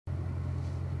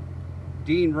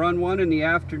Dean, run one in the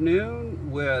afternoon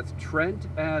with Trent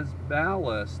as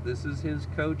ballast. This is his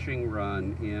coaching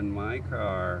run in my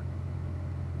car.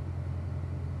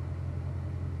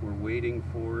 We're waiting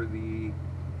for the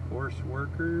course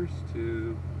workers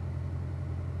to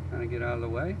kind of get out of the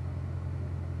way.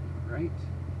 Right.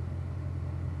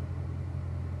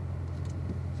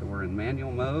 So we're in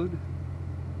manual mode.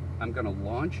 I'm going to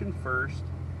launch in first.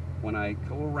 When I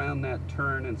go around that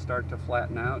turn and start to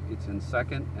flatten out, it's in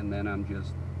second, and then I'm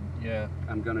just,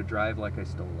 I'm going to drive like I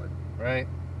stole it. Right.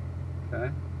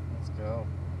 Okay? Let's go.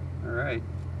 All right.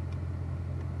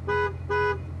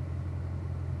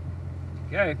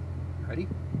 Okay. Ready?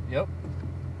 Yep.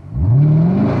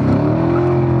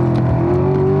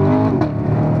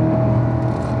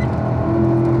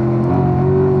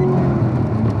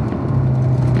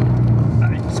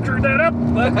 I screwed that up,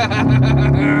 but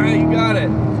you got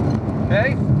it.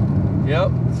 okay.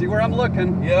 Yep. See where I'm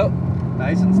looking. Yep.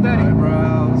 Nice and steady.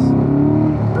 Eyebrows.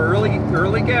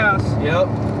 Early gas. Yep.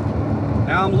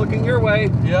 Now I'm looking your way.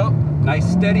 Yep. Nice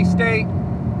steady state.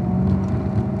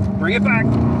 Bring it back.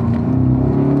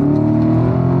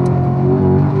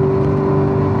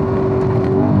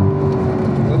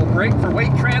 Little brake for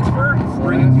weight transfer.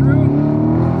 Bring it through.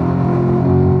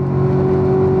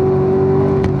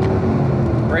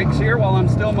 Brakes here while I'm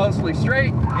still mostly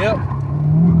straight. Yep.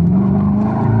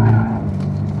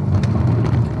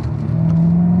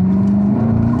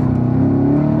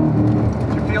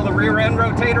 Did you feel the rear end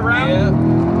rotate around? Yep.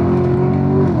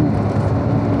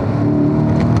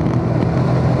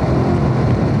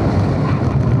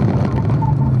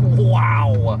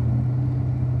 Wow.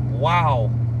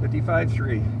 Wow.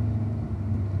 55.3.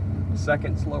 A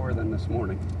second slower than this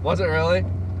morning. Was it really?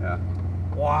 Yeah.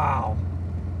 Wow.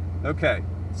 Okay,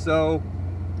 so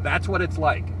that's what it's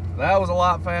like. That was a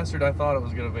lot faster than I thought it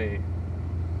was going to be.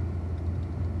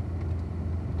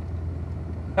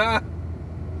 Ha!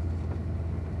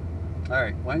 All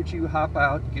right, why don't you hop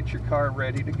out, get your car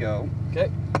ready to go. Okay.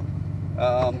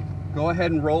 Go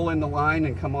ahead and roll in the line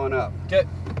and come on up. Okay.